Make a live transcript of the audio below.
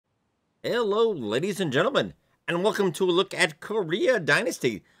Hello, ladies and gentlemen, and welcome to a look at Korea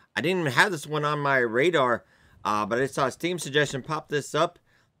Dynasty. I didn't even have this one on my radar, but I saw a Steam suggestion pop this up.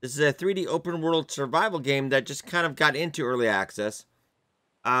 This is a 3D open world survival game that just kind of got into early access.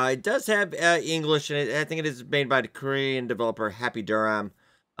 It does have English, and I think it is made by the Korean developer Happy Durham.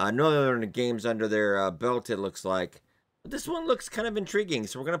 No other games under their belt, it looks like. But this one looks kind of intriguing,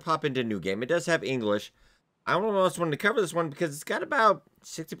 so we're going to pop into a new game. It does have English. I almost wanted to cover this one because it's got about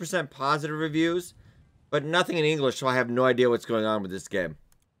 60% positive reviews, but nothing in English, so I have no idea what's going on with this game.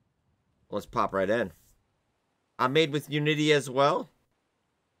 Let's pop right in. I'm made with Unity as well.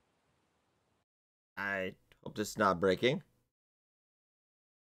 I hope this is not breaking.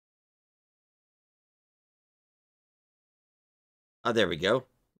 Oh, there we go.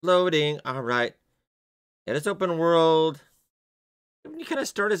 Loading. All right. Yeah, it's open world. You kind of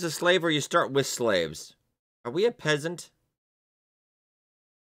start as a slave or you start with slaves. Are we a peasant?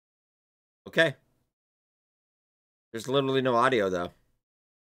 Okay. There's literally no audio, though.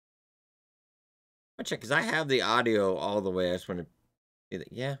 I'll check, because I have the audio all the way. I just want to see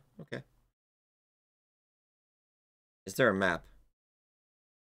that. Yeah, okay. Is there a map?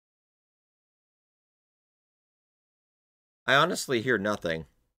 I honestly hear nothing.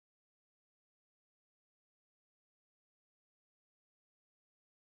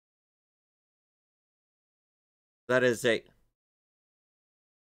 That is a...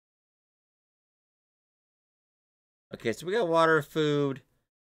 Okay, so we got water, food,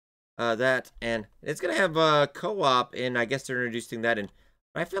 that, and it's going to have a co-op, and I guess they're introducing that in.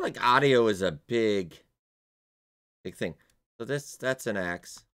 But I feel like audio is a big thing. So that's an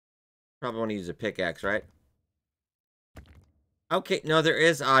axe. Probably want to use a pickaxe, right? Okay, no, there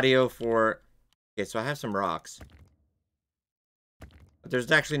is audio for... Okay, so I have some rocks. But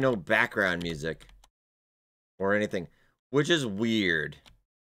there's actually no background music. Or anything. Which is weird.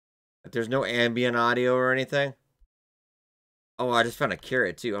 But there's no ambient audio or anything. Oh, I just found a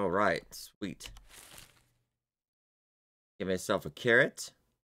carrot too. Oh, right. Sweet. Give myself a carrot.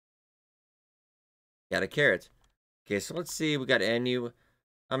 Got a carrot. Okay, so let's see. We got NU.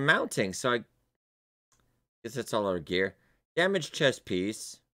 Mounting. So I guess that's all our gear. Damaged chest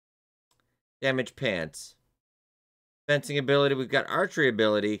piece. Damaged pants. Fencing ability. We've got archery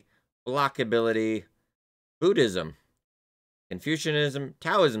ability. Block ability. Buddhism. Confucianism.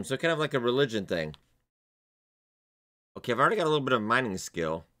 Taoism. So kind of like a religion thing. Okay, I've already got a little bit of mining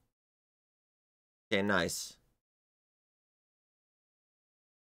skill. Okay, nice.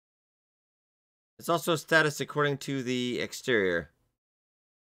 It's also status according to the exterior.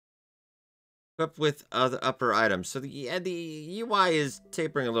 Equipped with other upper items. So the UI is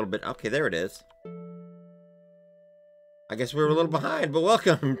tapering a little bit. Okay, there it is. I guess we were a little behind, but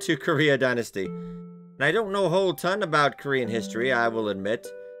welcome to Korea Dynasty. And I don't know a whole ton about Korean history, I will admit.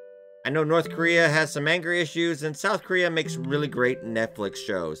 I know North Korea has some anger issues, and South Korea makes really great Netflix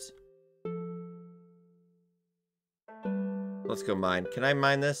shows. Let's go mine. Can I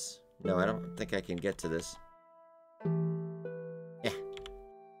mine this? No, I don't think I can get to this. Yeah.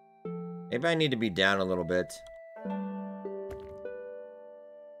 Maybe I need to be down a little bit.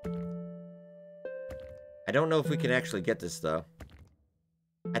 I don't know if we can actually get this, though.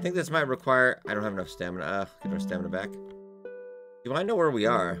 I think this might require... I don't have enough stamina. Get our stamina back. Do I know where we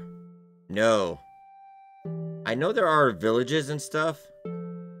are? No. I know there are villages and stuff.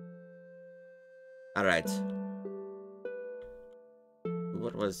 Alright.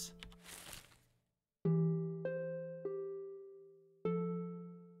 What was...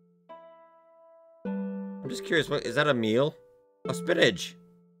 I'm just curious, what is that, a meal? Oh, spinach!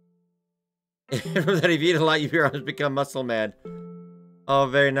 From that, if you eat a lot, your arms become muscle man. Oh,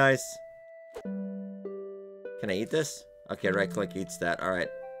 very nice. Can I eat this? Okay, right click eats that. Alright.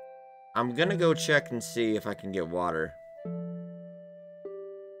 I'm gonna go check and see if I can get water.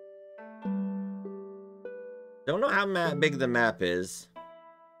 Don't know how big the map is.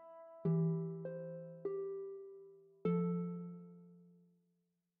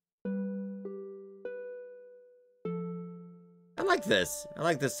 I like this. I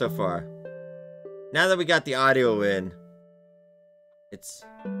like this so far. Now that we got the audio in, it's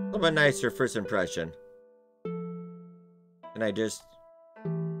a little bit nicer first impression. And I just...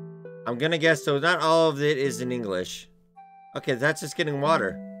 I'm gonna guess, so not all of it is in English. Okay, that's just getting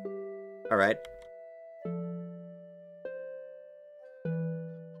water. Alright.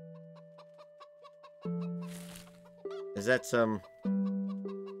 Is that some...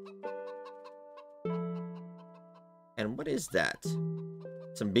 And what is that?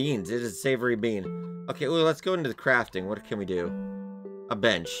 Some beans. It is a savory bean. Okay, well, let's go into the crafting. What can we do? A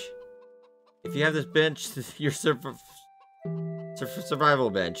bench. If you have this bench, your survival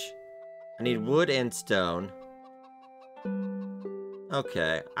bench. I need wood and stone.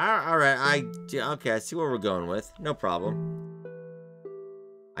 Okay. Alright, okay, I see where we're going with. No problem.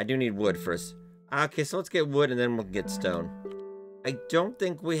 I do need wood first. Okay, so let's get wood and then we'll get stone. I don't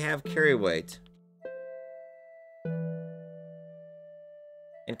think we have carry weight.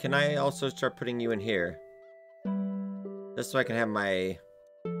 And can I also start putting you in here? Just so I can have my...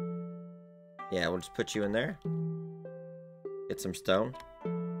 Yeah, we'll just put you in there. Get some stone.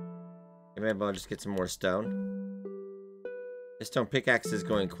 Okay, maybe I'll just get some more stone. This stone pickaxe is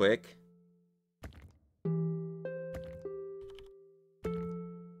going quick.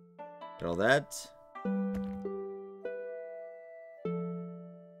 Get all that.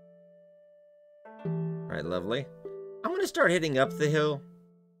 Alright, lovely. I'm gonna start hitting up the hill.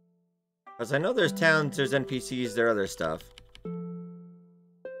 Because I know there's towns, there's NPCs, there are other stuff.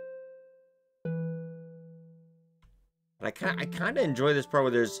 But I kind of enjoy this part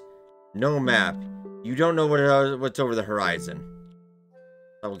where there's no map. You don't know what's over the horizon.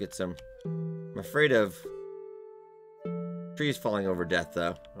 I will get some. I'm afraid of trees falling over death,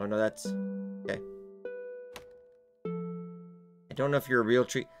 though. Oh no, that's okay. I don't know if you're a real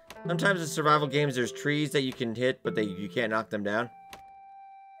tree. Sometimes in survival games, there's trees that you can hit, but you can't knock them down.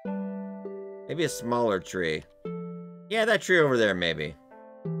 Maybe a smaller tree. Yeah, that tree over there, maybe.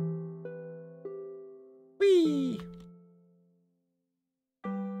 Whee!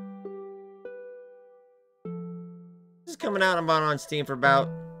 This is coming out on Steam for about,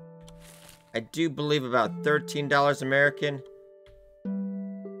 I do believe, about $13 American.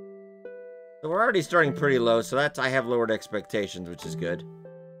 So we're already starting pretty low, so I have lowered expectations, which is good.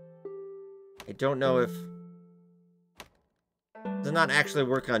 I don't know if... Does not actually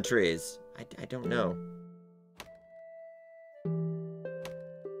work on trees. I don't know.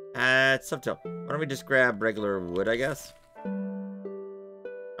 It's up to... Why don't we just grab regular wood, I guess?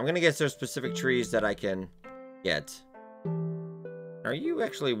 I'm gonna guess there's specific trees that I can get. Are you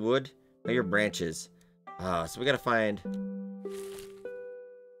actually wood? No, you're branches. So we gotta find...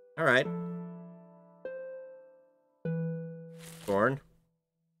 Alright. Corn.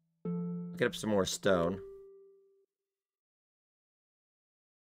 Get up some more stone.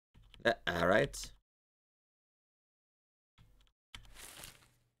 Alright.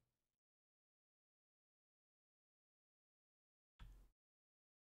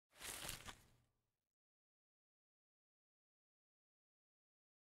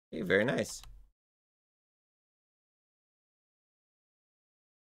 Okay, very nice.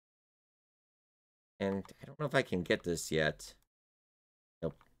 And I don't know if I can get this yet.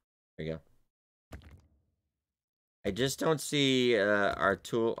 Nope. There you go. I just don't see our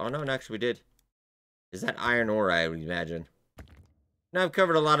tool. Oh, no, actually we did. Is that iron ore, I would imagine? Now, I've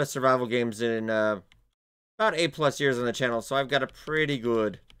covered a lot of survival games in about 8+ years on the channel, so I've got a pretty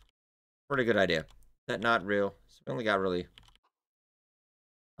good idea. Is that not real? So we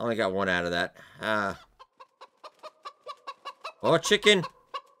only got one out of that. Oh, chicken!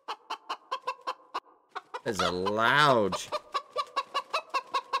 That is a loud...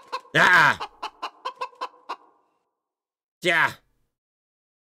 Ah! Yeah!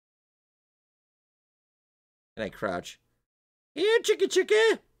 Can I crouch? Here, chicky!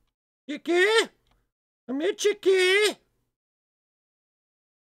 Chicky! Come here, chicky!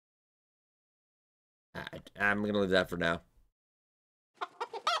 I'm gonna leave that for now.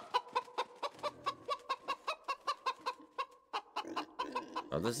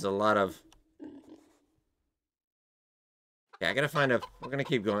 Oh, this is a lot of... Okay, I gotta find a... We're gonna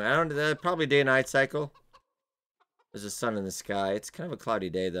keep going. I don't... probably day-night cycle. There's a sun in the sky. It's kind of a cloudy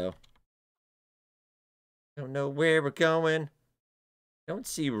day, though. Don't know where we're going. Don't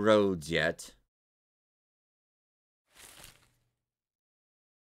see roads yet.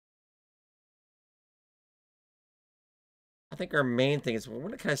 I think our main thing is we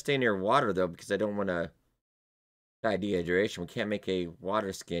want to kind of stay near water, though, because I don't want to die dehydration. We can't make a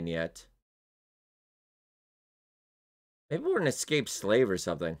water skin yet. Maybe we're an escaped slave or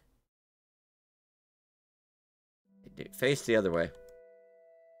something. Face the other way.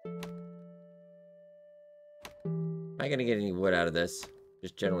 Am I going to get any wood out of this?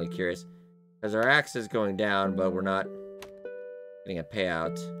 Just generally curious. Because our axe is going down, but we're not getting a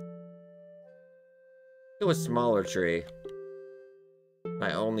payout. It was a smaller tree.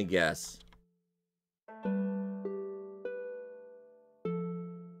 My only guess.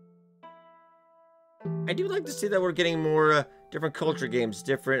 I do like to see that we're getting more different culture games,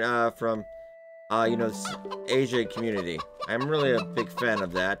 different from... you know, Asia community. I'm really a big fan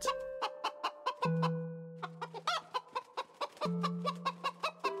of that.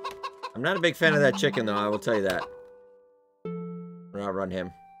 I'm not a big fan of that chicken, though, I will tell you that. I'll run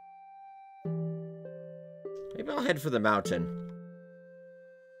him. Maybe I'll head for the mountain.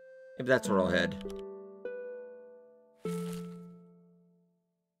 Maybe that's where I'll head.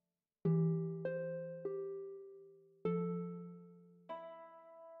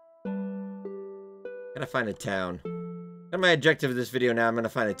 Gotta find a town. That's my objective of this video now. I'm gonna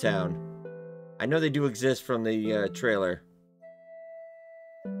find a town. I know they do exist from the trailer.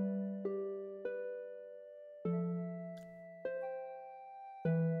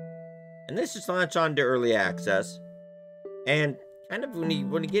 And this just launched on to early access. And kind of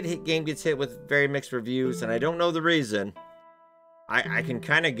when game gets hit with very mixed reviews, and I don't know the reason. I can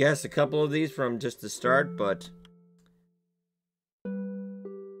kind of guess a couple of these from just the start, but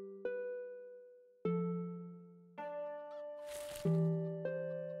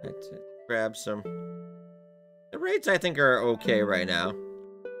let's grab some. The rates I think are okay right now.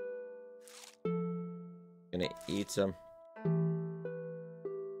 Gonna eat some.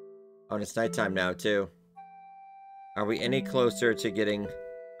 Oh, and it's nighttime now too. Are we any closer to getting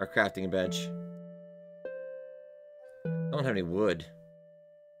our crafting bench? I don't have any wood.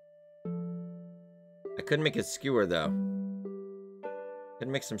 I could make a skewer though. Could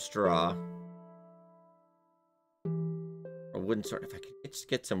make some straw. Or wooden sword. If I could just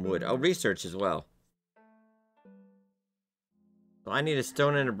get some wood. Oh, research as well. So I need a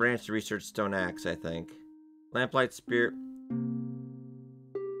stone and a branch to research stone axe, I think. Lamplight spear.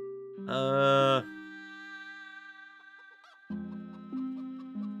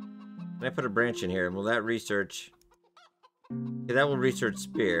 Can I put a branch in here? Will that research? Okay, that will research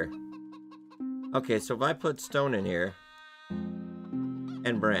spear. Okay, so if I put stone in here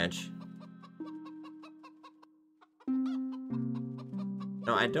and branch.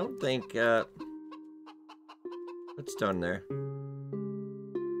 No, I don't think put stone there.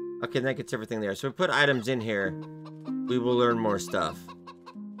 Okay, that gets everything there. So we put items in here, we will learn more stuff.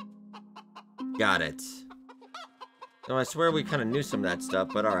 Got it. No, I swear we kind of knew some of that stuff,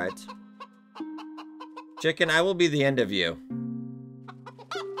 but alright. Chicken, I will be the end of you.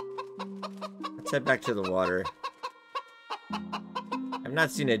 Let's head back to the water. I've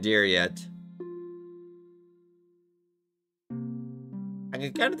not seen a deer yet. I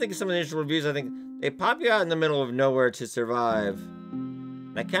can kind of think of some initial reviews. I think they pop you out in the middle of nowhere to survive.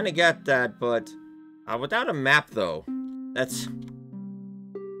 And I kind of get that, but without a map, though, that's...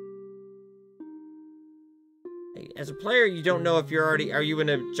 As a player, you don't know if you're already... Are you in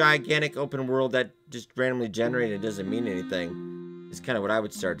a gigantic open world that just randomly generated doesn't mean anything? Is kind of what I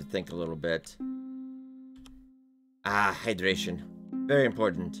would start to think a little bit. Hydration. Very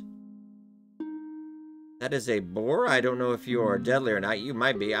important. That is a boar. I don't know if you are deadly or not. You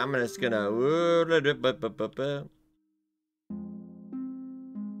might be. I'm just gonna... We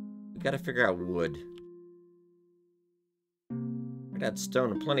gotta figure out wood. I got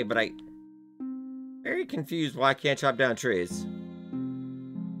stone plenty, but very confused why I can't chop down trees.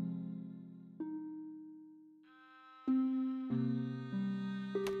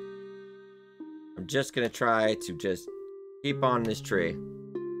 I'm just gonna try to just keep on this tree.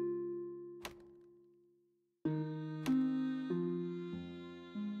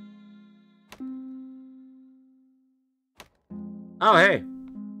 Oh, hey.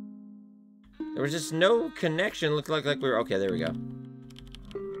 There was just no connection. Looked like we were... Okay, there we go.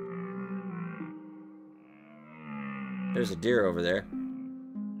 There's a deer over there.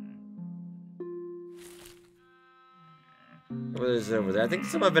 What is it over there? I think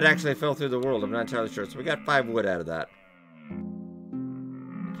some of it actually fell through the world. I'm not entirely sure. So we got 5 wood out of that.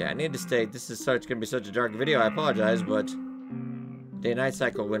 Okay, I need to stay. This is going to be such a dark video. I apologize, but day-night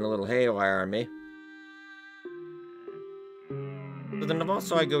cycle went a little haywire on me. So then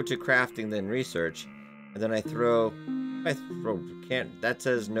also I go to crafting, then research, and then I throw. Can't. That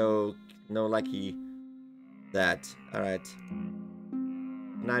says no likey. That. Alright.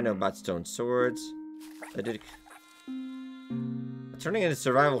 Now I know about stone swords. I did... I'm turning into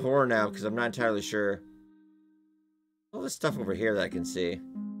survival horror now because I'm not entirely sure. All this stuff over here that I can see.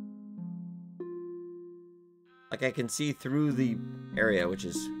 Like I can see through the area, which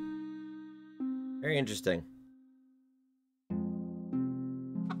is very interesting.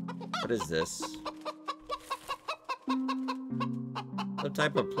 What is this? Some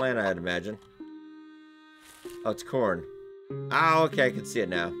type of plant, I'd imagine. Oh, it's corn. Oh, okay, I can see it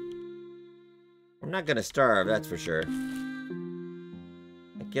now. I'm not gonna starve, that's for sure.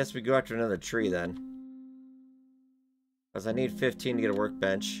 I guess we go after another tree then. Because I need 15 to get a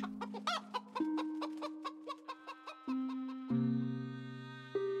workbench.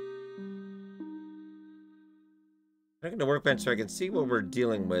 I'm going to workbench so I can see what we're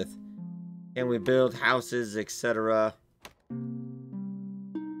dealing with. Can we build houses, etc.?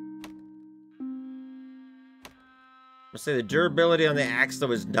 I'll say the durability on the axe,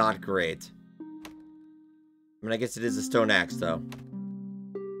 though, is not great. I mean, I guess it is a stone axe, though.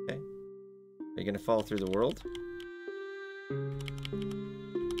 Okay. Are you gonna fall through the world?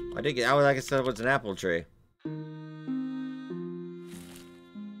 I did get... Oh, like I said, it was an apple tree. You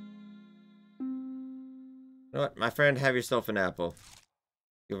know what? My friend, have yourself an apple.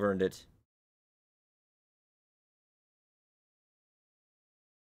 You've earned it.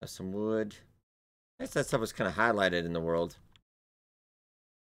 Have some wood. I guess that stuff was kind of highlighted in the world.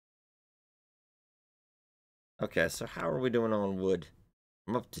 Okay, so how are we doing on wood?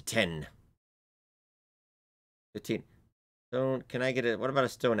 I'm up to 10. 15. Stone, can I get it? What about a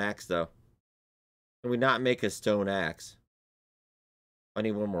stone axe, though? Can we not make a stone axe? I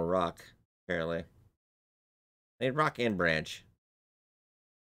need one more rock, apparently. I need rock and branch.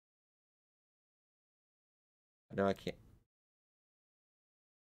 No, I can't.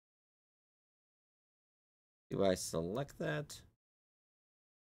 Do I select that?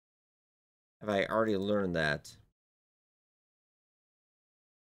 Have I already learned that?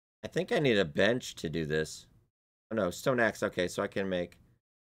 I think I need a bench to do this. Oh no, stone axe. Okay, so I can make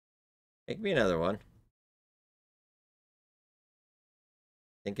me another one. I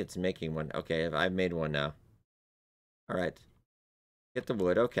think it's making one. Okay, I've made one now. All right. Get the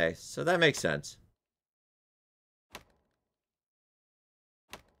wood. Okay, so that makes sense.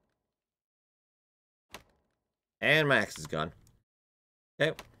 And my axe is gone.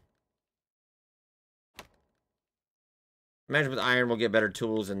 Okay. Imagine with iron we'll get better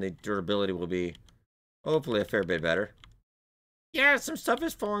tools and the durability will be hopefully a fair bit better. Yeah, some stuff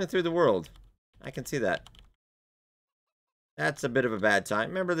is falling through the world. I can see that. That's a bit of a bad time.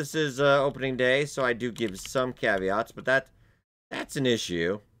 Remember, this is opening day, so I do give some caveats, but that's an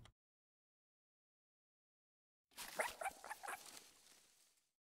issue. I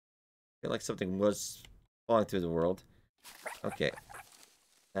feel like something was falling through the world. Okay.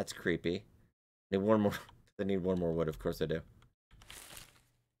 That's creepy. I need one more. I need one more wood. Of course I do.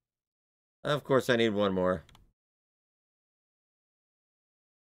 Of course I need one more.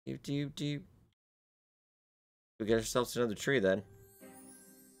 We get ourselves another tree then.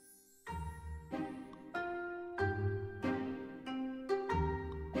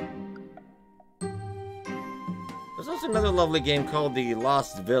 There's also another lovely game called The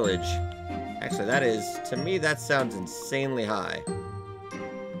Lost Village. Actually, that is, to me, that sounds insanely high. I'm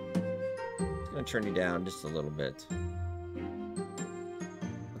gonna turn you down just a little bit.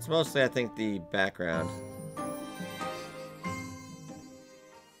 It's mostly, I think, the background.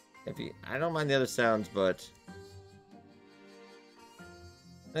 I don't mind the other sounds, but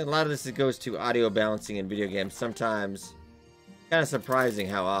I think a lot of this goes to audio balancing in video games. Sometimes, kind of surprising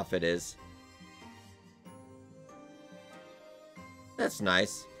how off it is. That's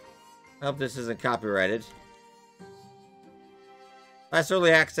nice. I hope this isn't copyrighted. Last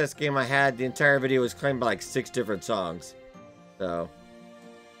early access game I had, the entire video was claimed by like 6 different songs. So,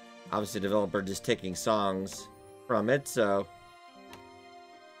 obviously, the developer just taking songs from it, so.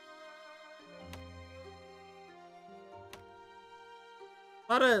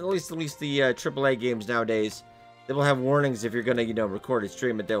 A lot of, at least the AAA games nowadays, they will have warnings if you're gonna, record and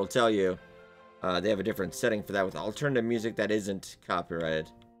stream it. They will tell you. They have a different setting for that with alternative music that isn't copyrighted.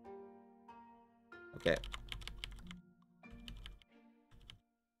 Okay.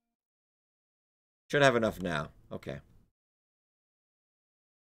 Should have enough now. Okay.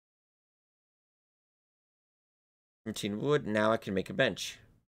 13 wood. Now I can make a bench.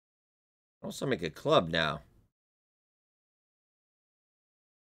 Also make a club now.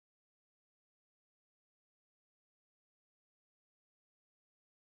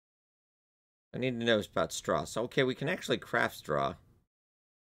 I need to know about straw. So, okay, we can actually craft straw.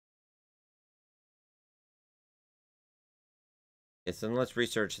 Okay, so then let's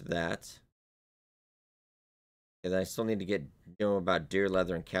research that. And I still need to know about deer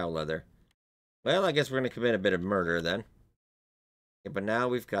leather and cow leather. Well, I guess we're going to commit a bit of murder then. Okay, but now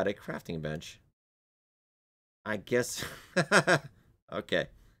we've got a crafting bench. I guess... Okay.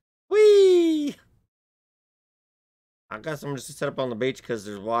 Whee! I guess I'm just going to set up on the beach because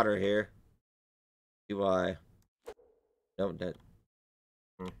there's water here. Do I... Nope, that...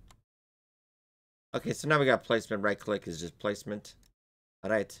 Okay, so now we got placement. Right click is just placement.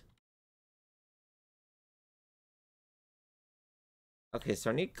 Alright. Okay, so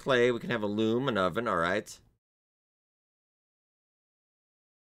I need clay. We can have a loom, an oven, alright.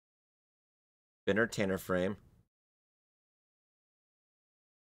 Spinner, tanner frame.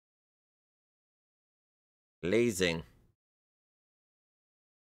 Glazing.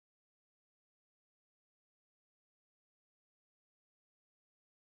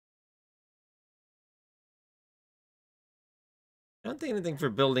 I don't think anything for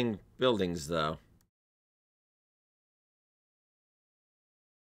building buildings, though.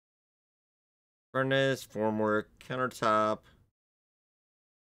 Furnace, formwork, countertop,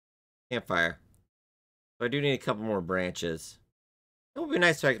 campfire. But I do need a couple more branches. It would be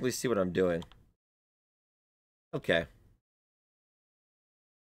nice so I can at least see what I'm doing. Okay.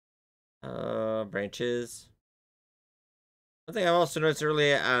 Branches. One thing I've also noticed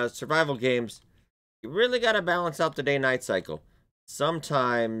early survival games, you really got to balance out the day-night cycle.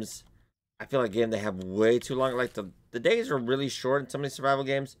 Sometimes I feel like they have way too long. Like the days are really short in some of these survival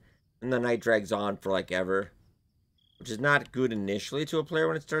games, and the night drags on for like ever, which is not good initially to a player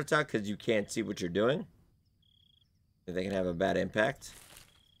when it starts out because you can't see what you're doing. They can have a bad impact.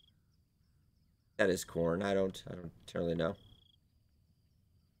 That is corn. I don't really know.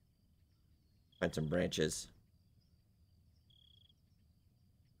 Find some branches.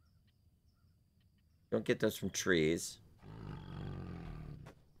 Don't get those from trees.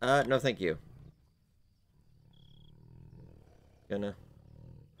 No thank you. Gonna.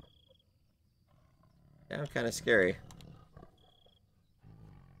 Yeah, kind of scary.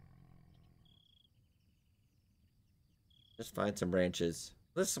 Just find some branches.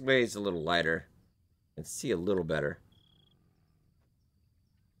 This way is a little lighter. And see a little better.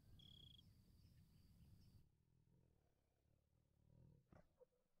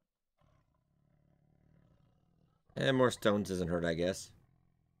 And more stones doesn't hurt, I guess.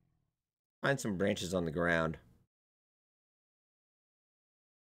 Find some branches on the ground.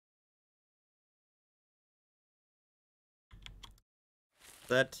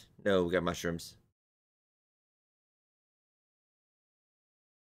 That? No, we got mushrooms.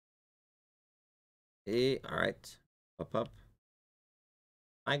 Hey, alright. Up.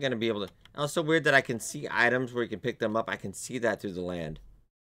 I'm gonna be able to... Also weird that I can see items where you can pick them up. I can see that through the land.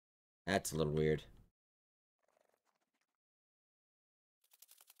 That's a little weird.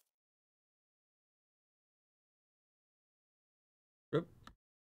 Oop.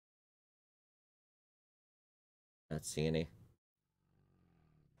 Not see any.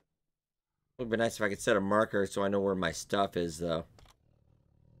 Would be nice if I could set a marker so I know where my stuff is, though.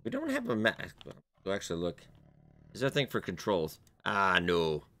 We don't have a map. Go actually look. Is there a thing for controls? Ah,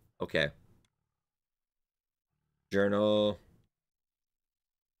 no. Okay. Journal.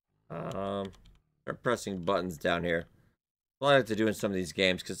 Start pressing buttons down here. A lot I have to do in some of these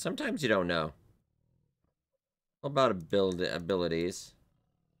games because sometimes you don't know. What about abilities?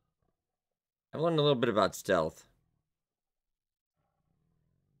 I've learned a little bit about stealth.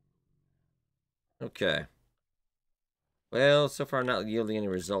 Okay. Well, so far not yielding any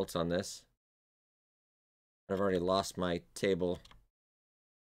results on this. I've already lost my table.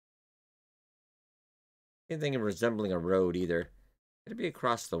 Anything resembling a road either. Could it be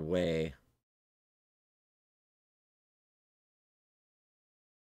across the way?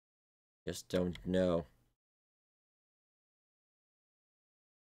 Just don't know.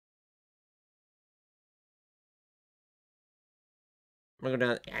 I'm gonna go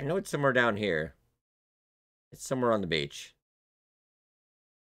down. I know it's somewhere down here. It's somewhere on the beach.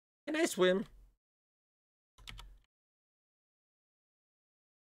 Can I swim?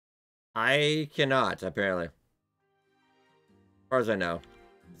 I cannot, apparently. As far as I know.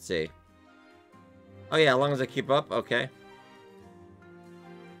 Let's see. Oh yeah, as long as I keep up, okay.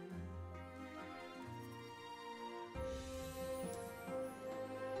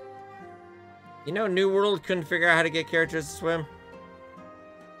 You know, New World couldn't figure out how to get characters to swim.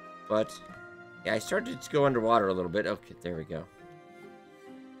 But, yeah, I started to go underwater a little bit. Okay, there we go.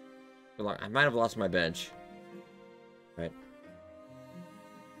 I might have lost my bench. Right.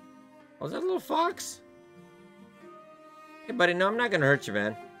 Oh, is that a little fox? Hey, buddy, no, I'm not gonna hurt you,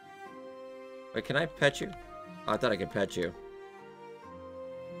 man. Wait, can I pet you? Oh, I thought I could pet you.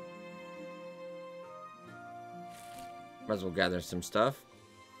 Might as well gather some stuff.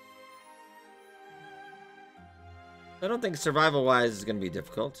 I don't think survival-wise is gonna be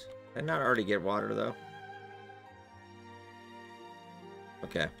difficult. Can I not already get water, though?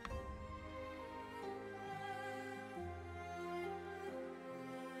 Okay.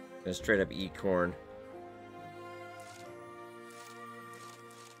 Gonna straight up eat corn.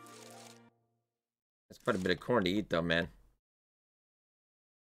 That's quite a bit of corn to eat, though, man.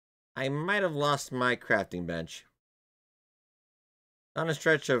 I might have lost my crafting bench. On a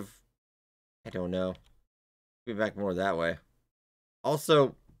stretch of... I don't know. Be back more that way.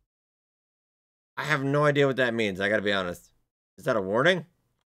 Also, I have no idea what that means, I gotta be honest. Is that a warning?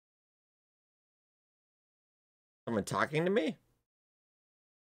 Someone talking to me?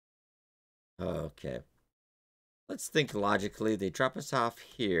 Okay. Let's think logically. They drop us off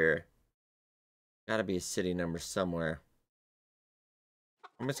here. Gotta be a city number somewhere.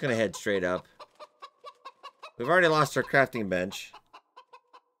 I'm just gonna head straight up. We've already lost our crafting bench.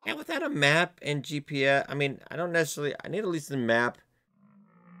 And without a map and GPS, I mean, I don't necessarily, I need at least a map.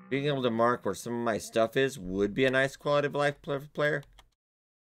 Being able to mark where some of my stuff is would be a nice quality of life player.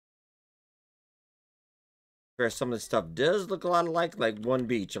 Where some of the stuff does look a lot alike, like one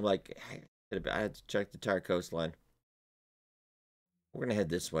beach. I'm like, I had to check the entire coastline. We're gonna head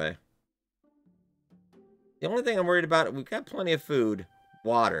this way. The only thing I'm worried about, we've got plenty of food.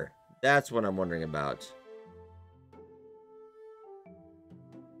 Water. That's what I'm wondering about.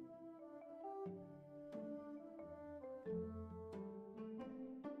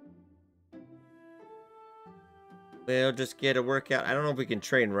 We'll just get a workout. I don't know if we can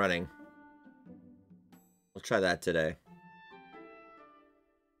train running. We'll try that today.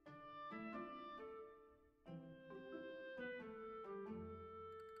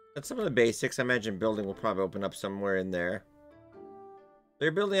 That's some of the basics. I imagine building will probably open up somewhere in there.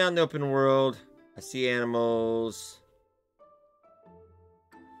 They're building out in the open world. I see animals.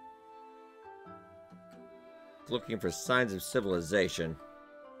 Looking for signs of civilization.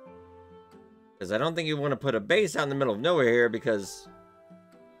 Because I don't think you want to put a base out in the middle of nowhere here because...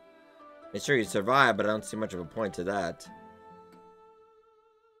 make sure you survive, but I don't see much of a point to that.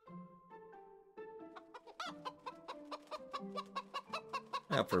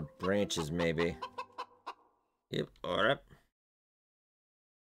 Out for branches, maybe. Yep, alright.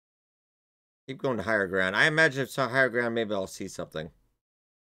 Keep going to higher ground. I imagine if it's higher ground, maybe I'll see something.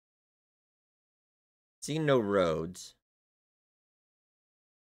 See no roads.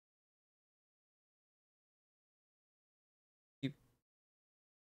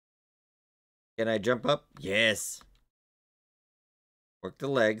 Can I jump up? Yes. Work the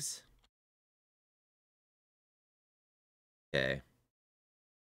legs. Okay.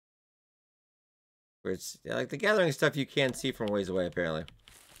 Where it's like the gathering stuff you can't see from ways away, apparently.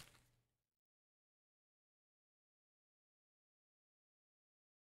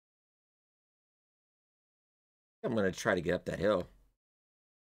 I'm gonna try to get up that hill.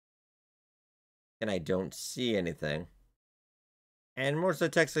 And I don't see anything. And more so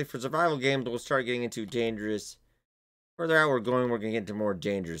technically for survival games, we'll start getting into dangerous. Further out we're going, we're gonna get into more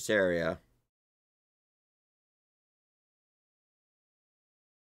dangerous area.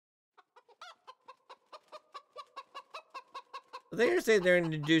 They're saying they're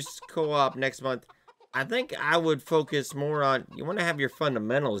going to introduce co-op next month. I think I would focus more on, you want to have your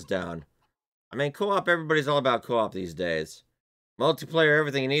fundamentals down. I mean, co-op, everybody's all about co-op these days. Multiplayer,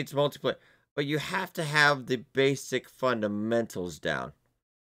 everything needs multiplayer. But you have to have the basic fundamentals down.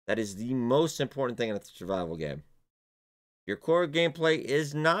 That is the most important thing in a survival game. Your core gameplay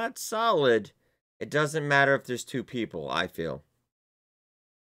is not solid. It doesn't matter if there's two people, I feel.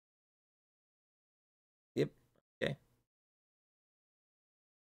 Yep. Okay.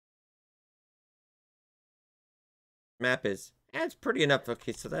 Map is, it's pretty enough.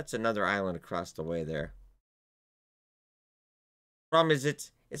 Okay, so that's another island across the way there. Problem is,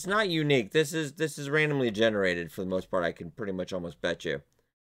 it's not unique. This is randomly generated for the most part. I can pretty much almost bet you.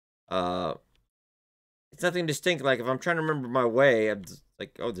 It's nothing distinct. Like if I'm trying to remember my way, I'm just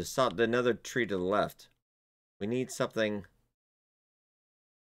like, oh, another tree to the left. We need something.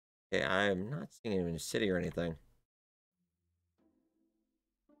 Okay, I'm not seeing any city or anything.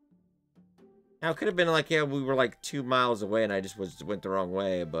 Now it could have been like, yeah, we were like 2 miles away and I just went the wrong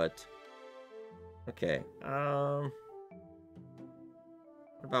way, but okay.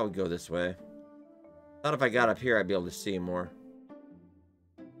 What about we go this way? Thought if I got up here I'd be able to see more.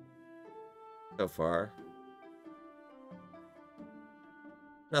 So far.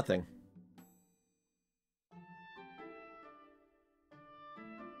 Nothing.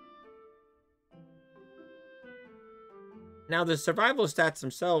 Now the survival stats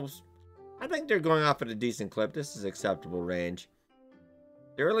themselves, I think they're going off at a decent clip. This is acceptable range.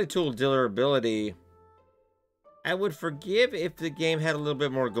 The early tool durability, I would forgive if the game had a little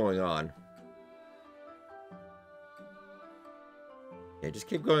bit more going on. Okay, just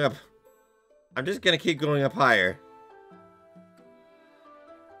keep going up. I'm just gonna keep going up higher.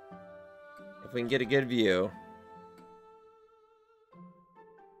 If we can get a good view.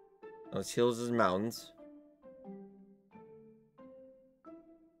 Those hills and mountains.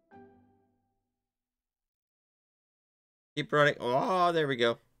 Keep running. Oh, there we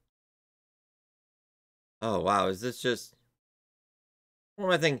go. Oh, wow. Is this just... One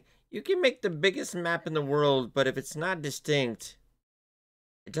more thing. You can make the biggest map in the world, but if it's not distinct,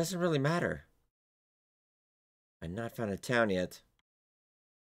 it doesn't really matter. I've not found a town yet.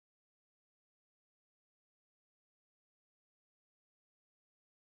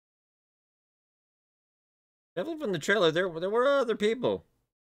 Definitely from the trailer, there were other people.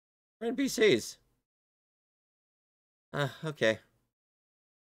 We're NPCs. Okay.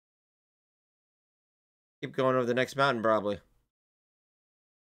 Keep going over the next mountain, probably.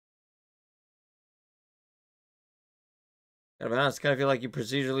 Gotta be honest, kind of feel like you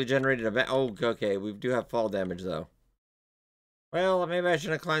procedurally generated a oh, okay, we do have fall damage, though. Well, maybe I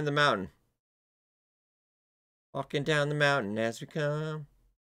shouldn't have climbed the mountain. Walking down the mountain as we come.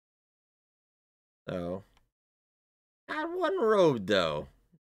 So. Not one road, though.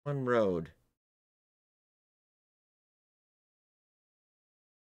 One road.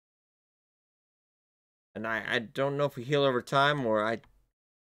 And I don't know if we heal over time, or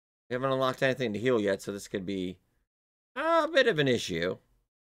we haven't unlocked anything to heal yet, so this could be a bit of an issue.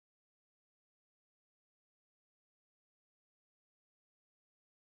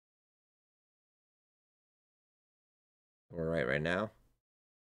 We're right now.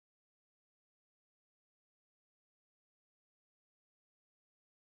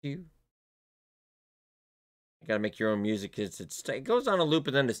 You gotta make your own music. It goes on a loop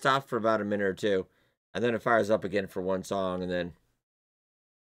and then it stops for about a minute or two. And then it fires up again for one song, and then...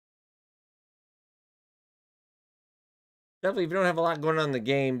 Definitely, if you don't have a lot going on in the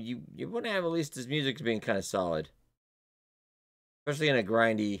game, you want to have at least this music's being kind of solid. Especially in a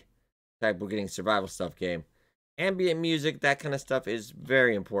grindy type we're getting survival stuff game. Ambient music, that kind of stuff is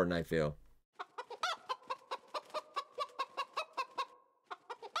very important, I feel.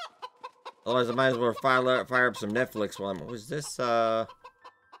 Otherwise, I might as well fire up some Netflix while I'm... Was this,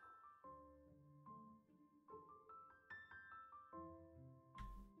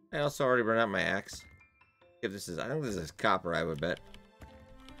 I also already run out my axe. If this is... I think this is copper, I would bet.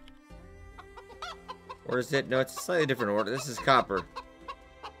 Or is it? No, it's a slightly different order. This is copper.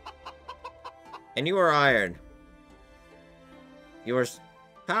 And you are iron. Yours...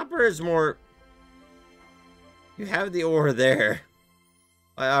 Copper is more... You have the ore there.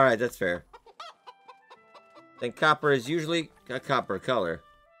 Alright, that's fair. Then copper is usually a copper color.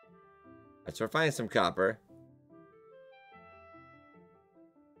 Alright, so we're finding some copper.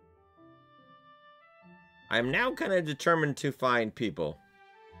 I'm now kind of determined to find people.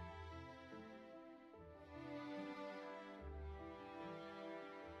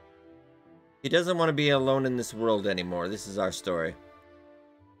 He doesn't want to be alone in this world anymore. This is our story.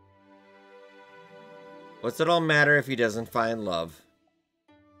 What's it all matter if he doesn't find love?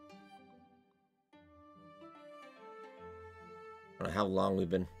 I don't know how long we've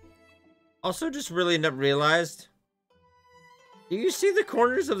been... Also, just really not realized... Do you see the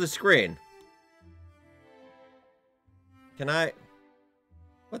corners of the screen? Can I...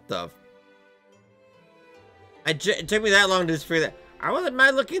 What the... It took me that long to just figure that... Am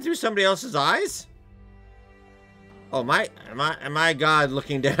I looking through somebody else's eyes? Oh, am I God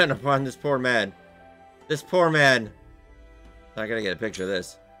looking down upon this poor man? This poor man. I gotta get a picture of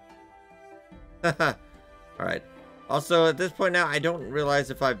this. Alright. Also, at this point now, I don't realize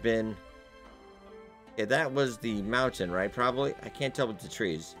if I've been... Okay, that was the mountain, right? Probably. I can't tell with the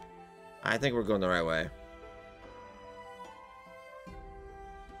trees. I think we're going the right way.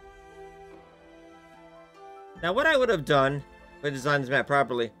 Now, what I would have done, if I designed this map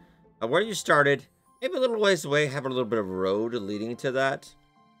properly, where you started, maybe a little ways away, have a little bit of a road leading to that.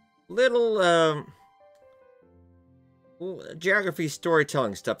 Little, geography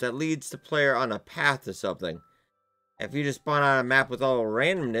storytelling stuff that leads the player on a path to something. If you just spawn on a map with all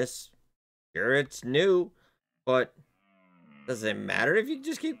randomness, sure, it's new, but does it matter if you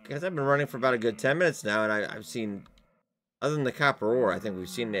just keep... Because I've been running for about a good 10 minutes now, and I've seen... Other than the copper ore, I think we've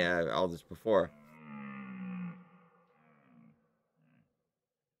seen all this before.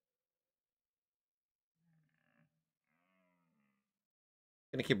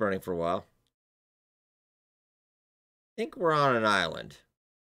 Gonna keep running for a while. I think we're on an island.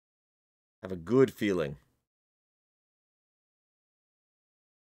 I have a good feeling.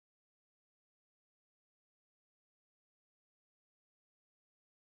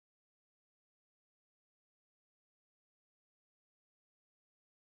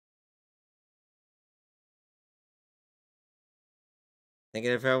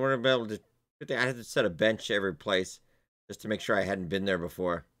 Thinking if I were to be able to... I had to set a bench every place just to make sure I hadn't been there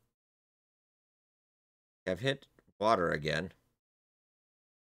before. I've hit water again.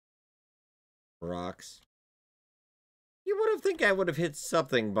 Rocks. You would have think I would have hit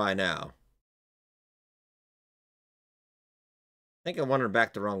something by now. I think I wandered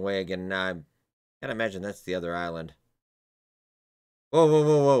back the wrong way again. Now I can't imagine that's the other island. Whoa, whoa,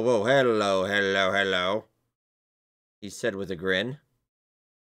 whoa, whoa, whoa. Hello, hello, hello. He said with a grin.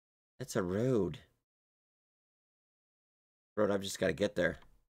 That's a road. Road, I've just got to get there.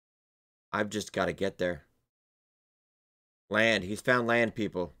 I've just got to get there. Land. He's found land,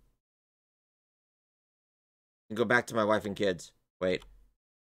 people. And go back to my wife and kids. Wait.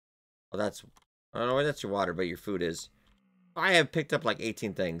 Oh, that's... I don't know, that's your water, but your food is. I have picked up like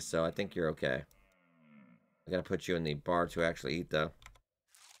 18 things, so I think you're okay. I gotta put you in the bar to actually eat, though.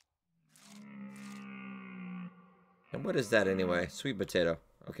 And what is that anyway? Sweet potato.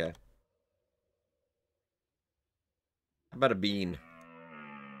 Okay. How about a bean?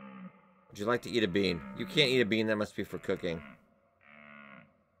 Would you like to eat a bean? You can't eat a bean. That must be for cooking.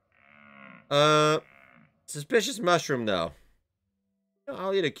 Suspicious mushroom, though.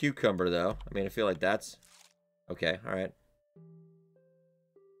 I'll eat a cucumber, though. I mean, I feel like that's... Okay, alright.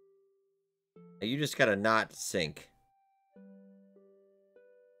 You just gotta not sink.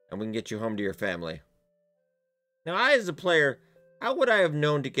 And we can get you home to your family. Now, I, as a player, how would I have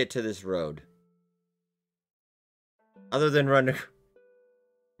known to get to this road? Other than running...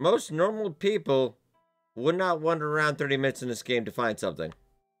 Most normal people would not wander around 30 minutes in this game to find something.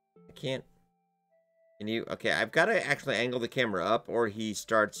 I can't... Can you... Okay, I've got to actually angle the camera up or he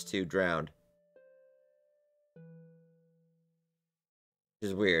starts to drown. Which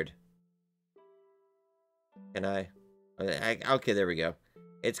is weird. Can I... Okay, there we go.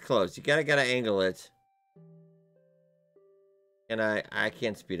 It's close. You gotta angle it. And I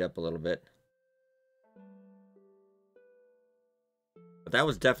can speed up a little bit. But that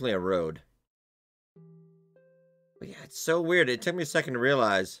was definitely a road. But yeah, it's so weird. It took me a second to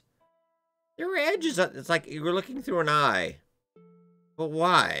realize. There were edges. It's like you were looking through an eye. But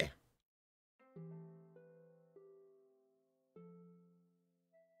why?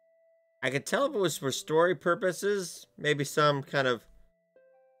 I could tell if it was for story purposes. Maybe some kind of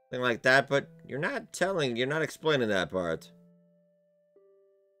thing like that. But you're not explaining that part.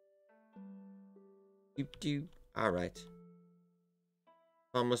 Alright.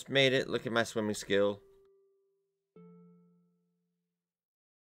 Almost made it. Look at my swimming skill.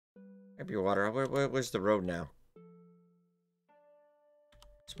 Grab your water. Where's the road now?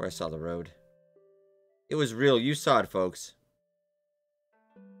 That's where I saw the road. It was real. You saw it, folks.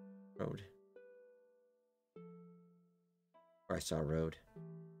 Road. Where I saw a road.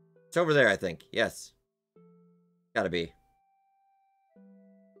 It's over there, I think. Yes. Gotta be.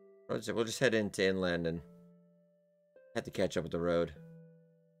 We'll just head into inland and have to catch up with the road.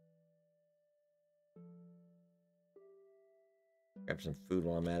 Grab some food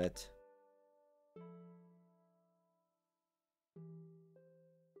while I'm at it.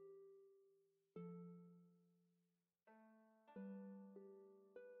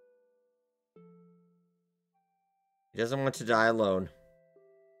 He doesn't want to die alone.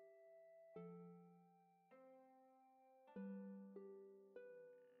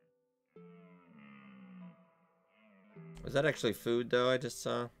 Was that actually food, though, I just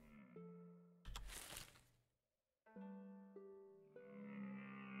saw?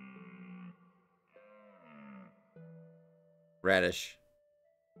 Radish.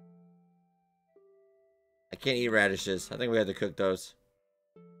 I can't eat radishes. I think we had to cook those.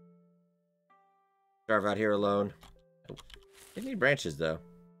 Starve out here alone. Oh, didn't need branches, though.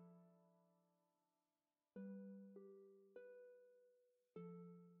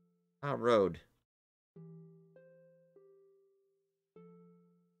 Ah, road.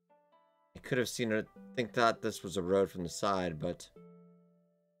 I could have seen it. Thought this was a road from the side, but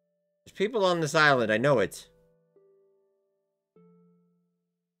there's people on this island. I know it.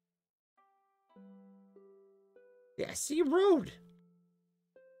 Yeah, I see a road.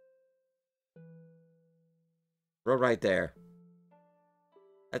 Road right there.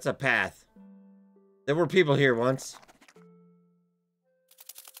 That's a path. There were people here once.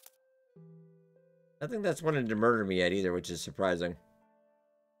 I think that's wanted to murder me yet either, which is surprising.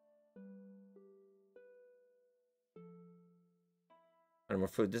 More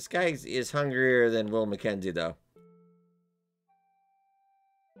food. This guy is hungrier than Will Mackenzie, though.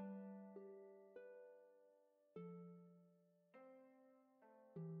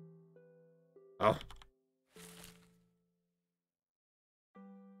 Oh.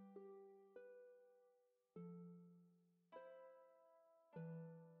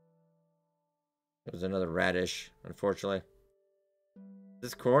 It was another radish, unfortunately. Is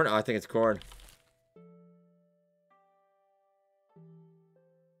this corn? Oh, I think it's corn.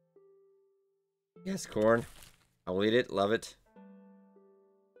 Yes, corn. I'll eat it. Love it.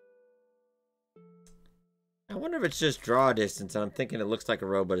 I wonder if it's just draw distance, and I'm thinking it looks like a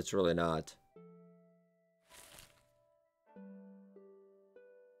road, but it's really not.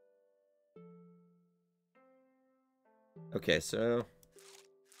 Okay, so...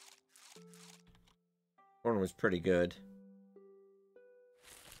 corn was pretty good.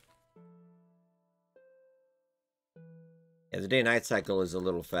 Yeah, the day-night cycle is a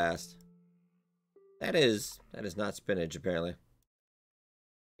little fast. That is not spinach, apparently.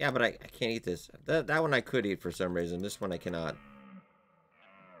 Yeah, but I can't eat this. That one I could eat for some reason. This one I cannot.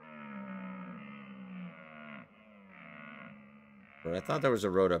 But I thought there was a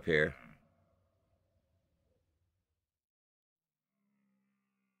road up here.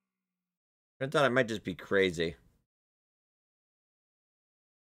 I thought I might just be crazy.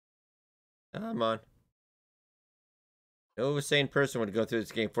 Come on. No sane person would go through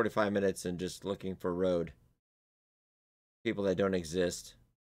this game 45 minutes and just looking for road. People that don't exist.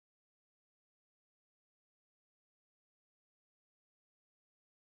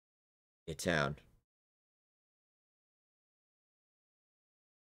 A town.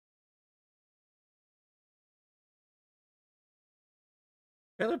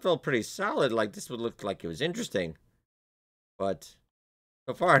 Trailer felt pretty solid. Like this would look like it was interesting. But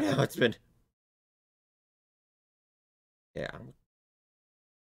so far now it's been. Yeah.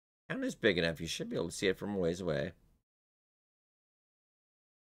 Town is big enough. You should be able to see it from a ways away.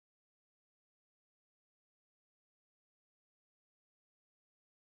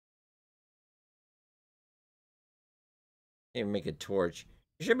 Even make a torch.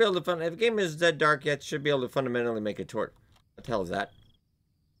 You should be able to if the game is that dark yet, you should be able to fundamentally make a torch. What the hell is that?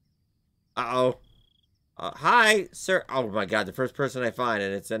 Uh-oh. Hi, sir. Oh my god, the first person I find,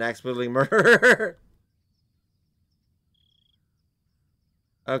 and it's an axe-wielding murderer.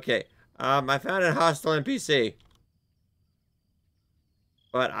 Okay. I found a hostile NPC.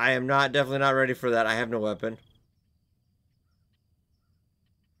 But I am definitely not ready for that. I have no weapon.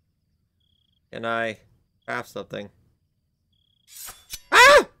 Can I craft something?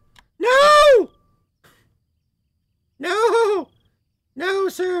 Ah! No! No! No,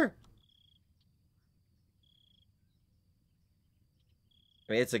 sir!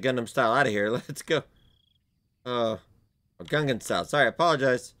 I mean, it's a Gundam style out of here. Let's go. Oh, Gungan style. Sorry, I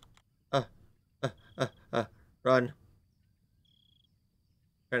apologize. Uh, run.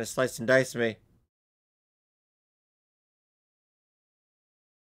 Trying to slice and dice me.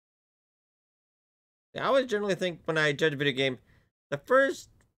 Yeah, I always generally think when I judge a video game, I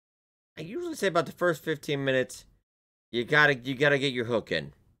usually say about the first 15 minutes, you gotta get your hook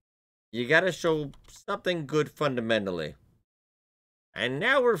in. You gotta show something good fundamentally. And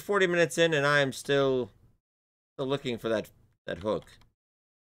now we're 40 minutes in, and I'm still looking for that hook.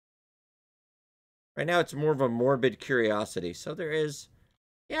 Right now, it's more of a morbid curiosity. So there is,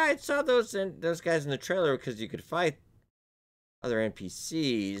 yeah, I saw those guys in the trailer because you could fight other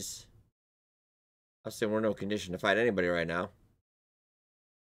NPCs. Obviously, we're in no condition to fight anybody right now.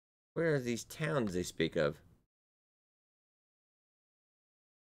 Where are these towns they speak of?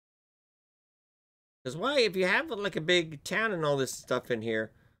 Because why, if you have like a big town and all this stuff in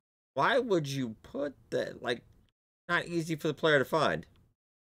here, why would you put that, like, not easy for the player to find?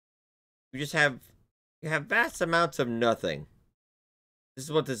 You have vast amounts of nothing. This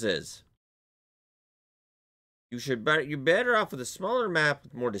is what this is. You're better off with a smaller map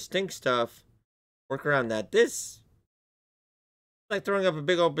with more distinct stuff. Work around that. This is like throwing up a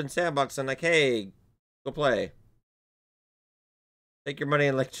big open sandbox and like, hey, go play. Take your money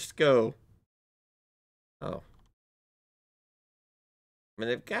and like just go. Oh. I mean,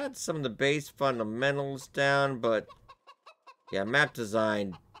 they've got some of the base fundamentals down, but yeah, map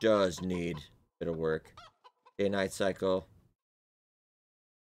design does need a bit of work. Day-night cycle.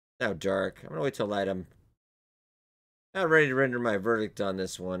 Now dark. I'm gonna wait till light. I'm not ready to render my verdict on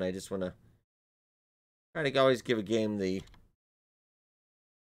this one. I just want to try to always give a game the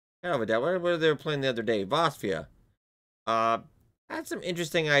kind of a doubt. What were they playing the other day? Vosfia. Had some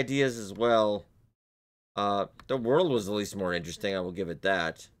interesting ideas as well. The world was at least more interesting. I will give it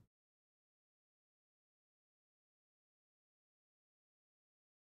that.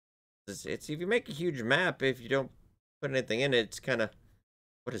 It's if you make a huge map, if you don't put anything in it, it's kind of,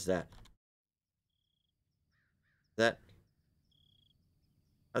 what is that? Are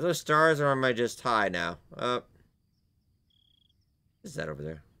those stars or am I just high now? What is that over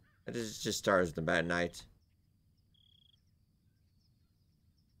there? It is just stars in the bad night.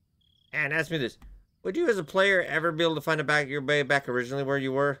 And ask me this. Would you as a player ever be able to find your way back originally where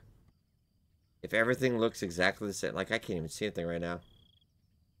you were? If everything looks exactly the same. Like, I can't even see anything right now.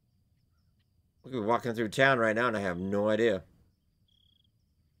 We could be walking through town right now and I have no idea.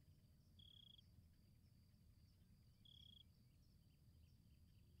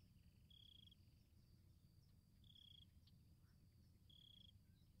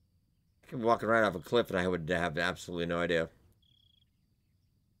 I could be walking right off a cliff and I would have absolutely no idea.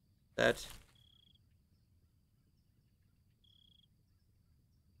 That...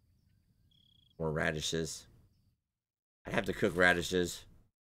 More radishes. I'd have to cook radishes.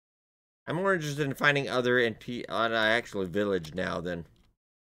 I'm more interested in finding other actual village now than...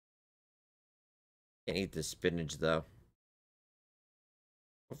 Can't eat this spinach, though.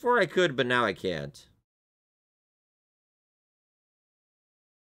 Before I could, but now I can't.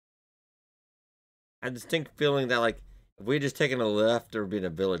 I had a distinct feeling that, like, if we had just taken a left, there would be a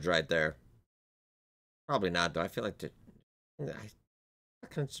village right there. Probably not, though. I feel like I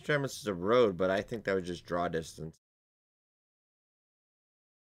consider this as a road, but I think that would just draw distance.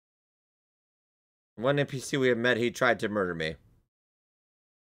 One NPC we have met, he tried to murder me.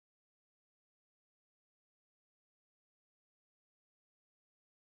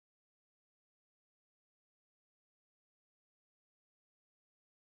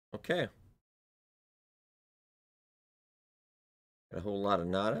 Okay. Got a whole lot of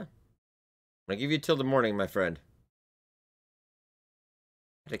nada. I'm gonna give you till the morning, my friend.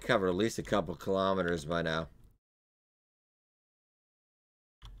 I had to cover at least a couple kilometers by now.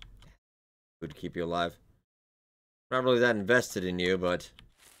 Would keep you alive. Not really that invested in you, but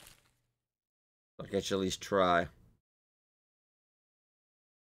I'll get you at least try.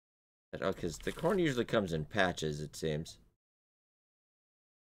 Oh, because the corn usually comes in patches, it seems.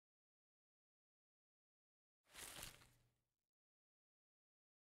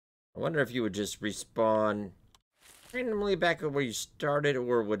 I wonder if you would just respawn randomly back at where you started,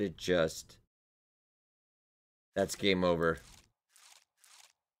 or would it just... That's game over.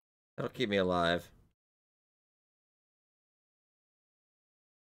 That'll keep me alive.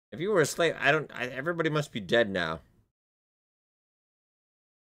 If you were a slave, everybody must be dead now.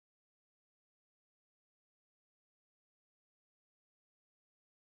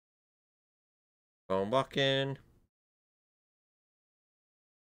 Phone walking.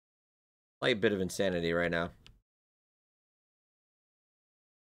 Slight bit of insanity right now.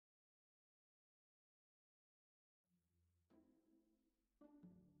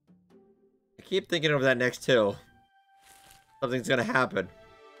 I keep thinking over that next hill. Something's gonna happen.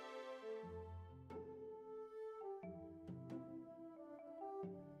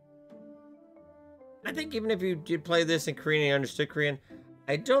 I think even if you did play this in Korean and you understood Korean,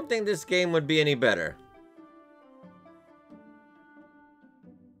 I don't think this game would be any better.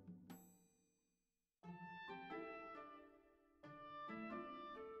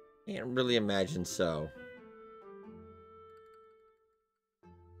 Can't really imagine so.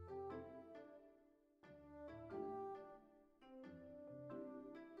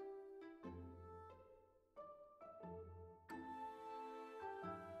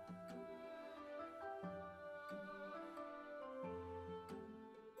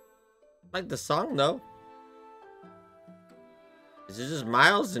 Like the song, though. This is just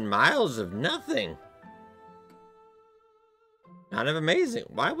miles and miles of nothing. Kind of amazing.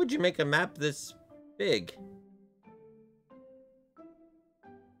 Why would you make a map this big?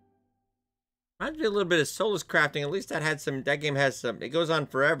 Reminds me a little bit of Soulless Crafting. At least that game has some, it goes on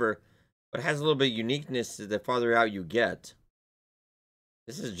forever, but it has a little bit of uniqueness the farther out you get.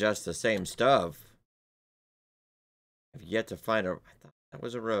 This is just the same stuff. I've yet to find I thought that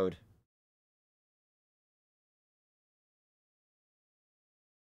was a road.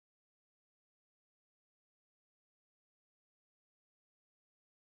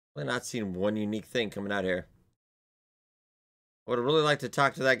 I've not seen one unique thing coming out here. I would have really liked to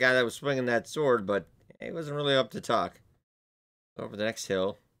talk to that guy that was swinging that sword, but he wasn't really up to talk. Go over the next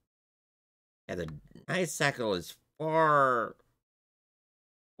hill. Yeah, the night cycle is far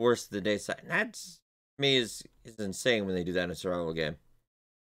worse than the day cycle. That's, to me, is insane when they do that in a survival game.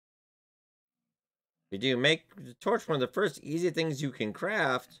 You do make the torch one of the first easy things you can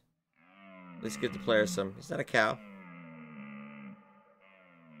craft. At least give the player some. Is that a cow?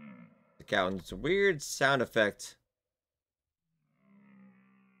 The cow, and it's a weird sound effect.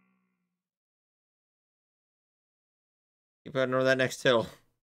 Keep heading over that next hill.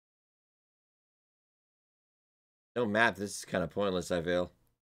 No map. This is kind of pointless, I feel.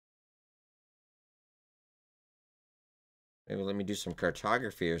 Maybe let me do some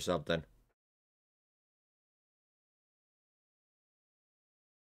cartography or something.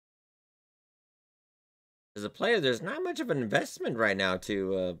 As a player, there's not much of an investment right now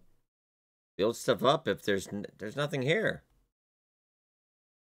to build stuff up if there's nothing here.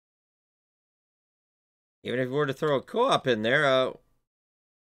 Even if we were to throw a co-op in there,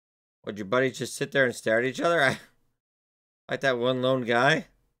 would your buddies just sit there and stare at each other? Like that one lone guy?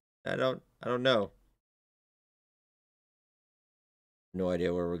 I don't know. No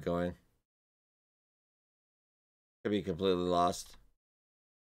idea where we're going. Could be completely lost.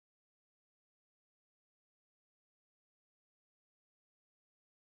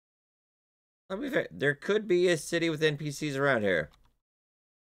 I'll be fair. There could be a city with NPCs around here.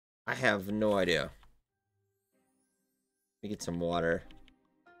 I have no idea. Let me get some water.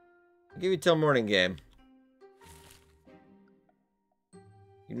 I'll give you till morning, game.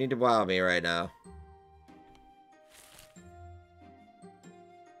 You need to wow me right now.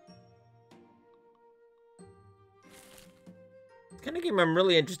 It's kind of game I'm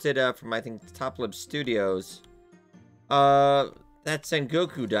really interested from, I think, Top Lip Studios. That's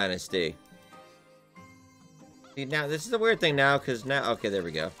Sengoku Dynasty. See, now, this is a weird thing now, because now... Okay, there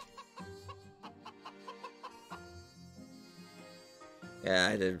we go.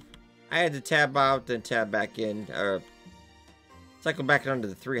 Yeah, I had to tab out, then tab back in, or... cycle back onto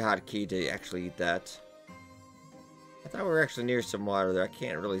the 3 hotkey to actually eat that. I thought we were actually near some water there. I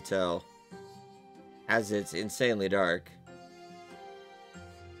can't really tell, as it's insanely dark.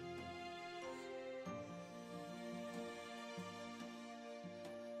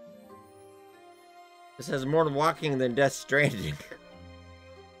 This has more walking than Death Stranding.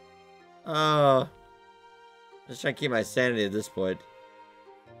 Oh. Just trying to keep my sanity at this point.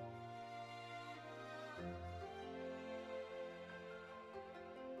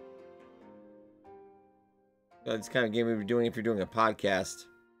 It's kind of game we'd be doing if you're doing a podcast.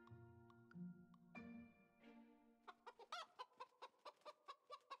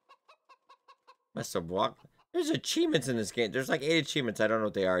 Must have walked. There's achievements in this game. There's like 8 achievements. I don't know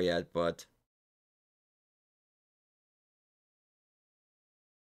what they are yet, but...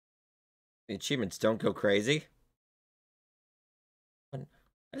 the achievements don't go crazy. Why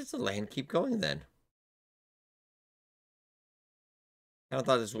does the land keep going then? I kind of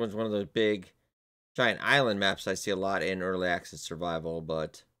thought this was one of those big giant island maps I see a lot in early access survival,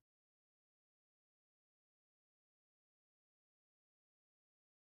 but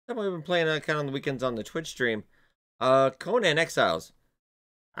something we've been playing kind of on the weekends on the Twitch stream. Conan Exiles.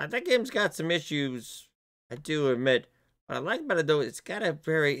 That game's got some issues, I do admit. What I like about it though, it's got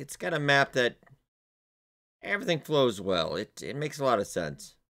a map that everything flows well. It makes a lot of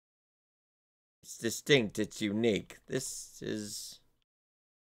sense. It's distinct, it's unique. This is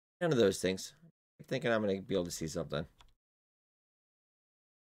none of those things. I'm thinking I'm gonna be able to see something.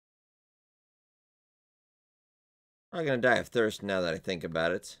 I'm gonna die of thirst now that I think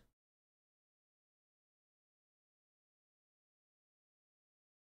about it.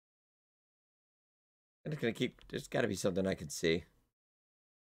 I'm just gonna keep. There's got to be something I can see.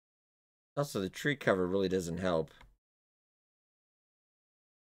 Also, the tree cover really doesn't help.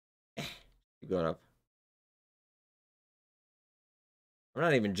 Keep going up. I'm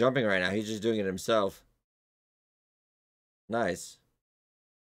not even jumping right now. He's just doing it himself. Nice.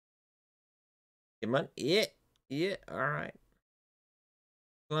 Come on. Yeah. Yeah. All right.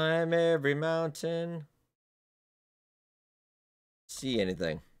 Climb every mountain. See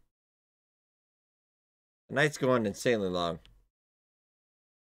anything. The night's going insanely long.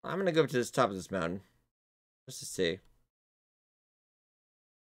 I'm going to go up to the top of this mountain. Just to see.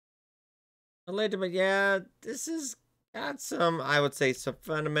 But yeah, this has got some, I would say, some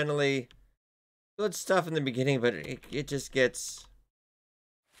fundamentally good stuff in the beginning, but it just gets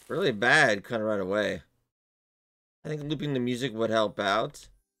really bad kind of right away. I think looping the music would help out.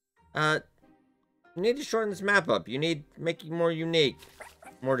 You need to shorten this map up. You need to make it more unique,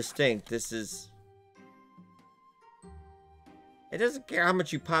 more distinct. This is... it doesn't care how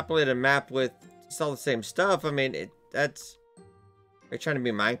much you populate a map with. It's all the same stuff. I mean, that's... are you trying to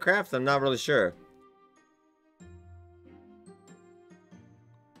be Minecraft? I'm not really sure.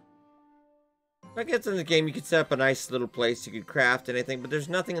 I guess in the game you could set up a nice little place you could craft anything, but there's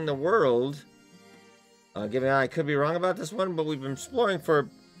nothing in the world. I could be wrong about this one, but we've been exploring for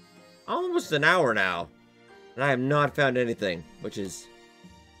almost an hour now, and I have not found anything, which is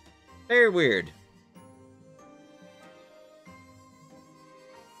very weird.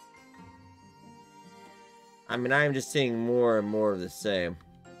 I mean, I am just seeing more and more of the same.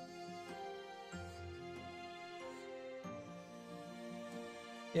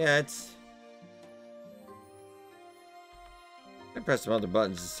 Yeah, it's... I press some other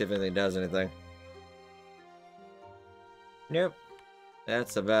buttons to see if anything does anything. Nope.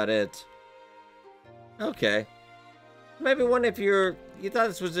 That's about it. Okay. Maybe one if you thought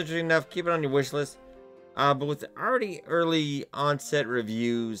this was interesting enough, keep it on your wish list. But with already early onset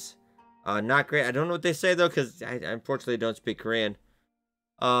reviews... not great. I don't know what they say though, because I unfortunately don't speak Korean.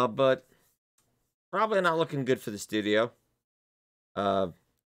 But probably not looking good for the studio. Unless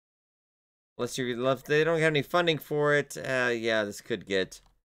they don't have any funding for it. Yeah, this could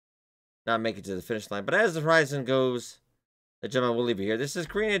not make it to the finish line. But as the horizon goes, the gentleman will leave you here. This is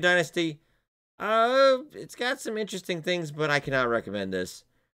Korean Dynasty. It's got some interesting things, but I cannot recommend this.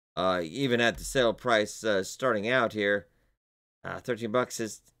 Even at the sale price, starting out here, $13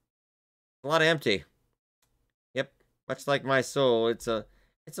 is A lot of empty. Yep, much like my soul, it's a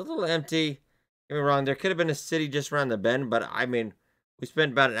little empty. Don't get me wrong, there could have been a city just around the bend, but I mean, we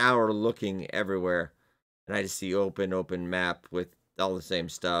spent about an hour looking everywhere, and I just see open map with all the same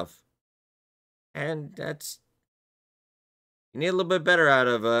stuff, and that's you need a little bit better out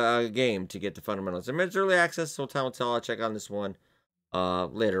of a game to get the fundamentals. I mean, it's early access, so time will tell. I'll check on this one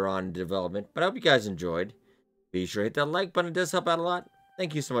later on in development. But I hope you guys enjoyed. Be sure to hit that like button. It does help out a lot.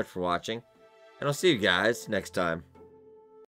 Thank you so much for watching. And I'll see you guys next time.